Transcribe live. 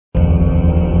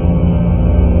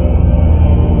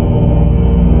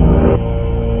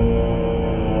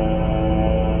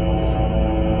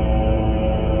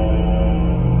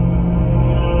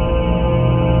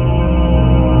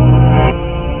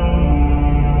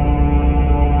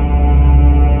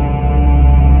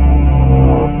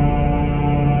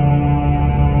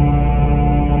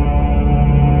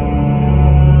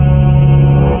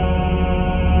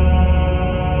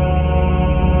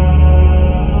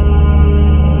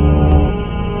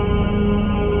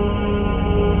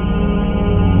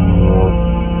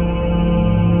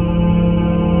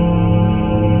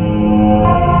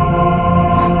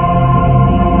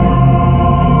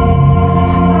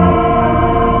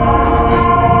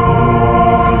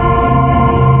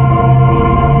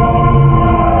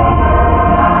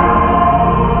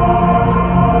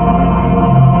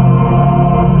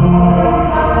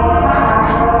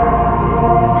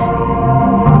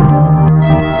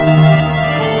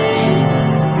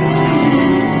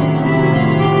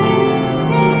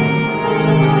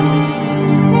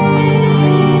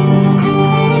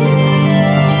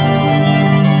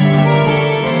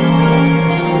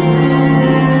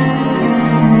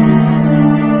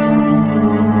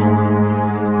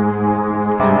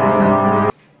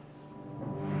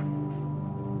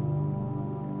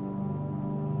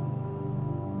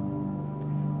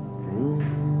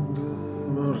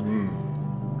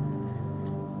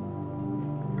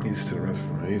Mr.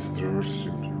 Maestro,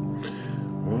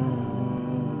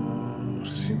 or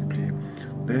simply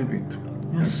David.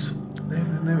 Yes,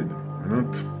 David.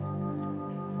 Not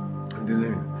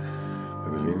David.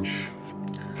 Lynch.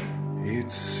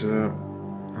 It's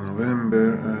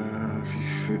November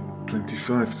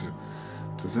 25,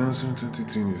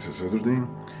 2023. It's a Saturday.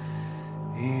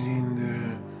 Here in the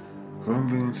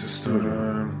convenience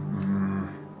store.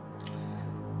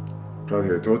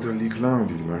 Pratica totally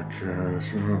cloudy, like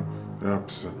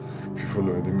perhaps if you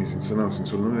follow the me since now,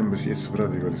 since all November, yes,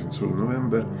 practically since all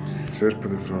November, except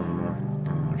from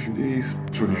a few days,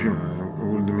 so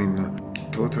would mean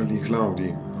totally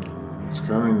cloudy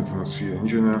sky and atmosphere in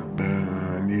general,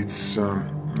 and it's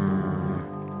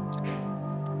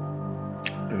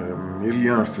early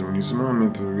afternoon this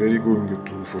moment. We are going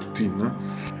to 14,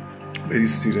 very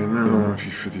still right now,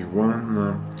 51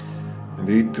 and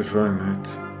 8 Fahrenheit.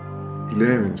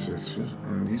 11 Celsius,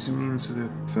 and this means that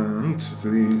it's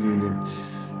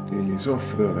really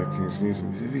soft, like in this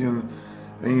video.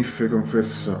 And if I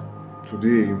confess,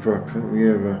 today in fact we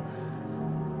have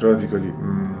practically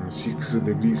 7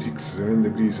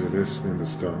 degrees less than the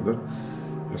standard.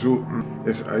 So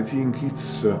yes, I think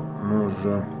it's more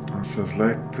it's a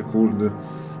slight cold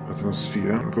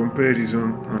atmosphere in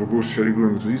comparison, proportionally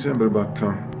going to December, but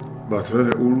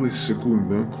always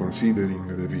cool considering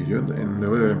the period, and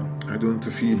I don't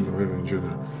feel in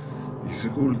general it's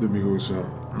cold because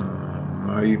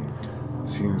I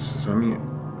since some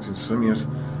years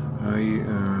I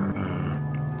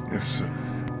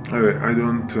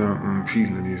don't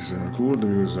feel this cold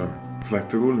because slight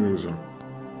cold because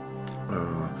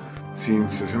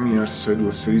since some years I do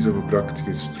a series of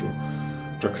practices through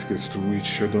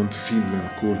which I don't feel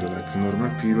cold like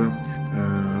normal people.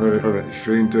 If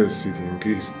you're interested in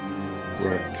case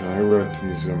what I write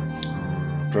these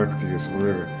practices,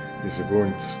 whatever is the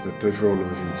points that I follow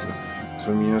since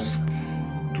some years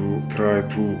to try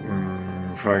to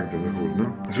fight the cold.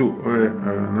 No? So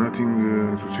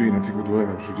nothing to say, nothing to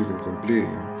add, so you can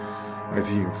complain. I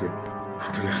think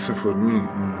at least for me,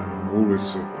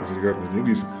 always as regards the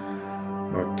degrees,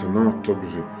 but not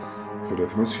obviously for the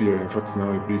atmosphere. In fact,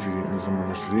 now I briefly in some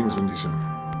other things on this.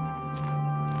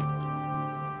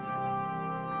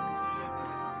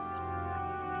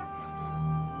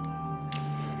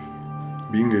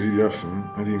 Being a really afternoon,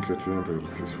 I think that the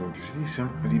temperature is 26,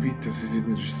 repeat as I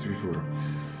said just before,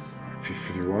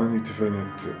 51 it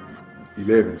Fahrenheit,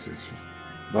 11 Celsius.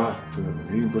 But the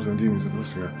really important thing is that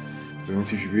also it's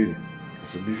anticipated,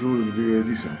 so before the period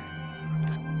is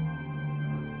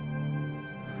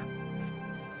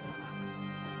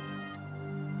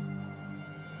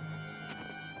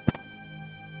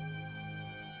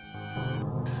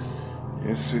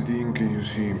yes, I think you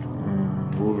see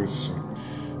always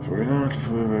for enough, I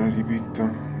repeat,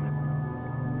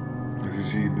 as you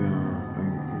see,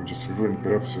 I'm just referring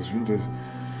perhaps as soon as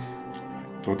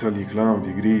totally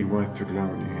cloudy, grey, white,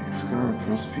 cloudy sky,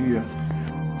 atmosphere.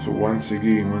 So once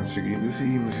again the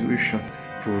same situation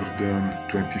for the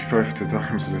 25th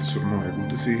times, less or more, I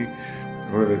could say,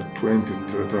 or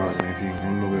 20th time, I think,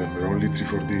 in November, only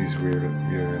 3-4 days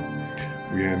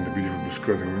we had the beautiful blue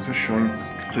skies and sunshine.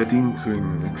 So I think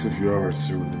in next few hours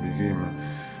it will become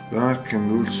dark, and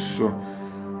also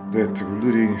that it will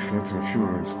rain if not in a few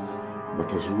moments,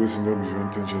 but as always in the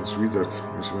attention sweethearts,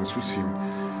 as well as we see,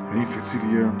 and if it's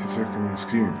here until second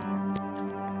screaming.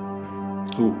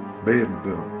 Oh, bad,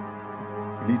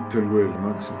 little well,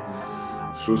 maximum.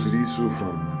 So seriso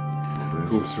from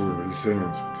il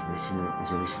Silencio,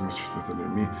 città per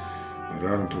me,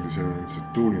 around 27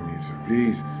 settori,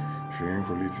 please, sharing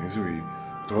for listening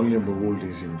so only above all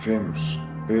these infamous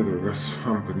Pedro gas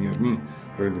pump near me,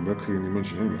 right the back in the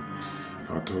imaginary.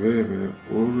 But however,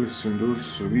 always and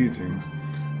also greetings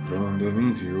from the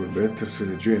mythical better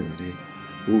legendary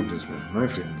Buddhism, my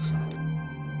friends.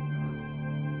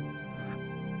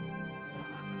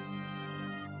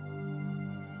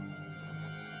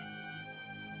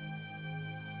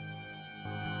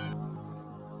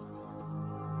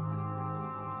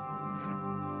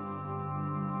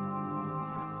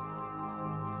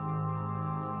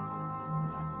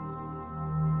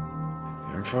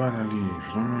 And finally,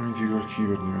 from my mythical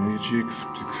keyboard, the GX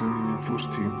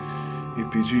 640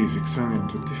 APG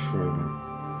 625.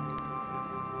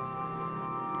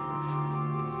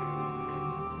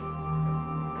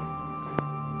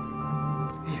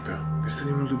 Questo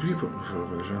è molto più proprio farò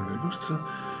facendo ricorso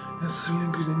e essere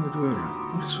l'ingrediente area.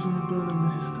 Questo come bello del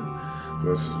mio sistema.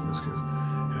 Adesso sono scherzo.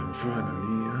 And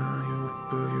finally, I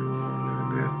hope you all have a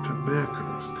great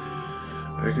breakfast.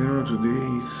 I know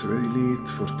today it's very late,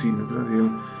 14 April,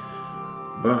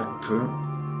 but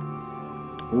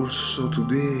Also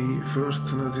today,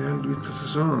 fortunately I'll do it as a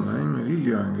song. I'm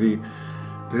really angry,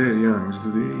 very angry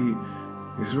today.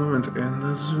 This moment, and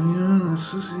as soon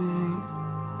as I see.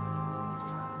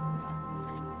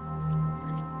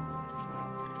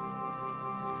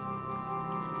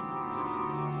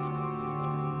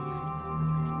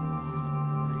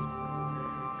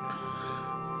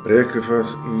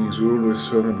 Breakfast is always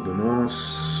one of the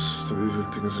most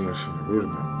difficult things in life in the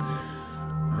world.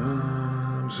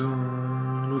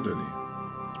 Absolutely.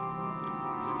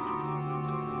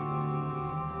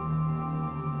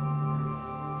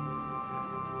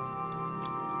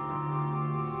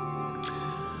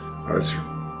 I'll see you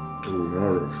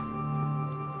tomorrow.